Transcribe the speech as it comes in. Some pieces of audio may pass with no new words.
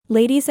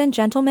Ladies and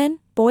gentlemen,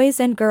 boys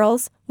and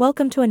girls,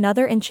 welcome to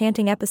another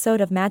enchanting episode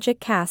of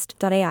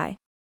MagicCast.ai.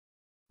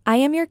 I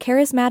am your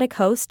charismatic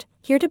host,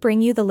 here to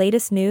bring you the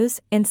latest news,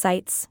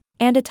 insights,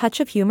 and a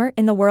touch of humor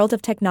in the world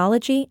of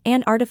technology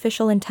and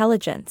artificial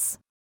intelligence.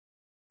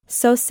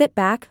 So sit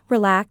back,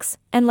 relax,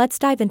 and let's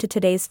dive into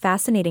today's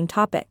fascinating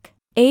topic: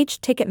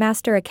 aged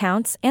Ticketmaster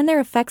accounts and their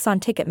effects on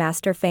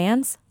Ticketmaster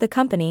fans, the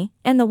company,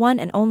 and the one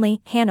and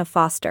only Hannah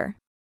Foster.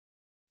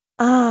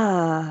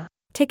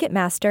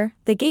 Ticketmaster,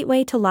 the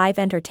gateway to live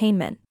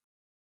entertainment.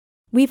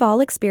 We've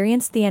all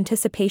experienced the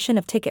anticipation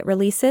of ticket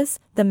releases,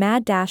 the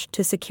mad dash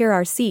to secure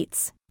our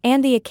seats,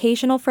 and the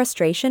occasional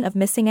frustration of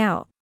missing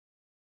out.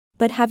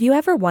 But have you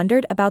ever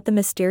wondered about the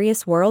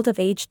mysterious world of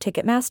aged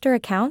Ticketmaster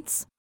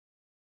accounts?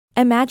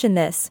 Imagine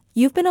this: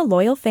 you've been a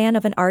loyal fan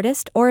of an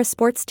artist or a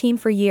sports team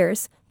for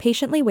years,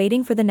 patiently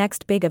waiting for the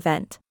next big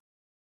event.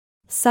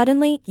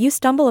 Suddenly, you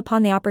stumble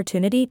upon the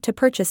opportunity to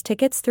purchase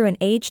tickets through an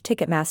aged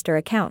Ticketmaster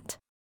account.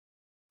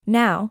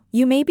 Now,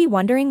 you may be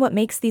wondering what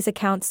makes these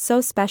accounts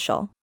so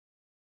special.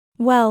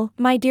 Well,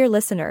 my dear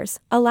listeners,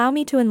 allow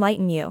me to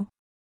enlighten you.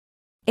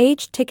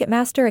 Aged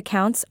Ticketmaster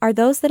accounts are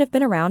those that have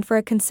been around for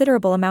a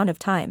considerable amount of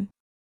time.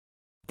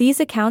 These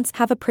accounts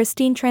have a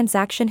pristine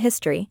transaction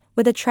history,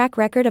 with a track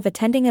record of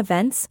attending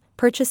events,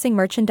 purchasing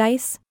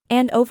merchandise,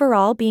 and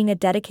overall being a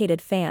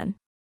dedicated fan.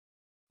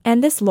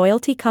 And this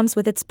loyalty comes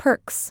with its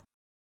perks.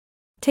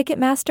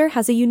 Ticketmaster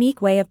has a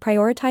unique way of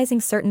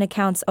prioritizing certain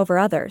accounts over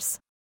others.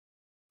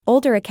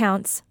 Older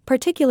accounts,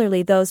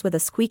 particularly those with a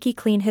squeaky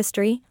clean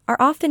history, are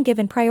often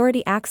given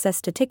priority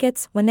access to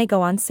tickets when they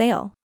go on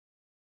sale.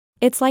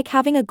 It's like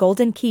having a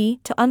golden key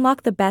to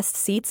unlock the best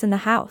seats in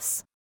the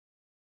house.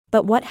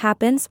 But what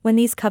happens when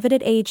these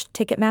coveted aged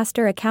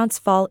Ticketmaster accounts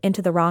fall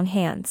into the wrong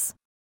hands?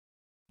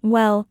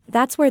 Well,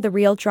 that's where the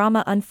real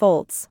drama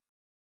unfolds.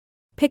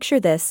 Picture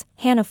this: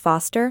 Hannah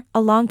Foster,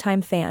 a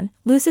longtime fan,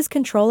 loses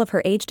control of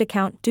her aged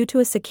account due to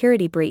a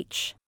security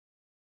breach.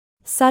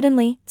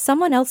 Suddenly,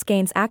 someone else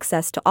gains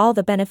access to all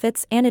the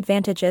benefits and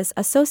advantages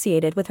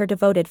associated with her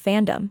devoted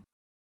fandom.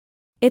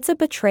 It's a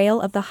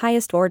betrayal of the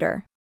highest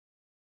order.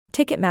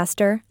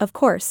 Ticketmaster, of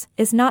course,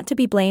 is not to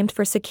be blamed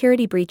for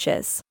security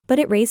breaches, but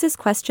it raises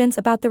questions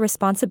about the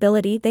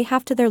responsibility they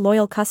have to their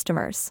loyal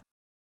customers.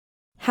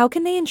 How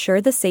can they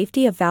ensure the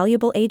safety of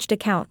valuable aged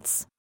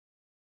accounts?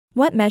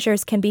 What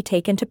measures can be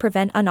taken to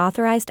prevent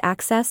unauthorized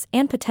access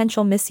and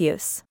potential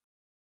misuse?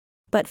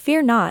 But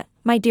fear not,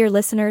 my dear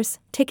listeners,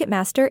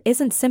 Ticketmaster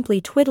isn't simply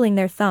twiddling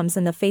their thumbs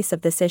in the face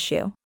of this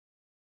issue.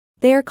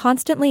 They are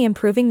constantly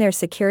improving their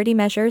security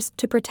measures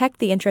to protect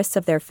the interests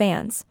of their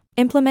fans,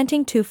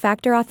 implementing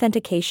two-factor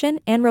authentication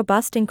and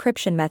robust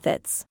encryption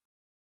methods.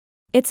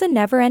 It's a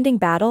never-ending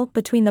battle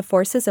between the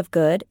forces of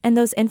good and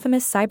those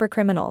infamous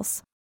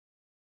cybercriminals.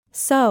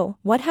 So,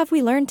 what have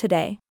we learned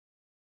today?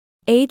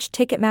 Aged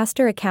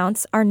Ticketmaster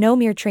accounts are no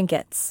mere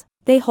trinkets.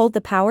 They hold the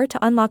power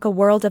to unlock a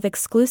world of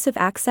exclusive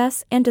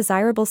access and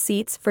desirable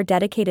seats for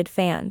dedicated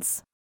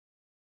fans.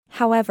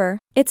 However,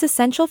 it's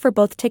essential for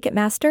both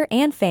Ticketmaster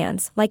and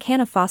fans like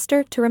Hannah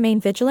Foster to remain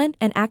vigilant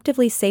and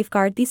actively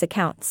safeguard these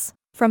accounts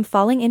from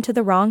falling into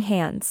the wrong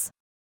hands.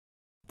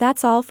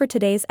 That's all for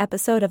today's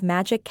episode of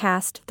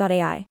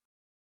MagicCast.ai.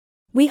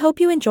 We hope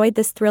you enjoyed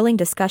this thrilling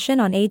discussion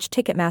on aged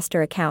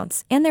Ticketmaster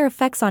accounts and their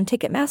effects on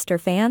Ticketmaster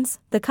fans,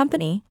 the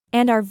company,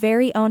 and our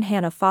very own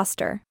Hannah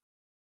Foster.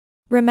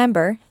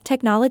 Remember,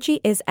 technology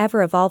is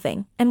ever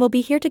evolving and will be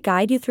here to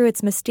guide you through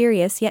its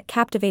mysterious yet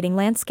captivating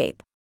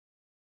landscape.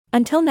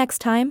 Until next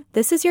time,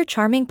 this is your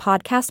charming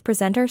podcast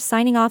presenter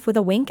signing off with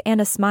a wink and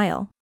a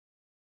smile.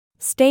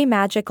 Stay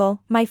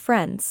magical, my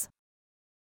friends.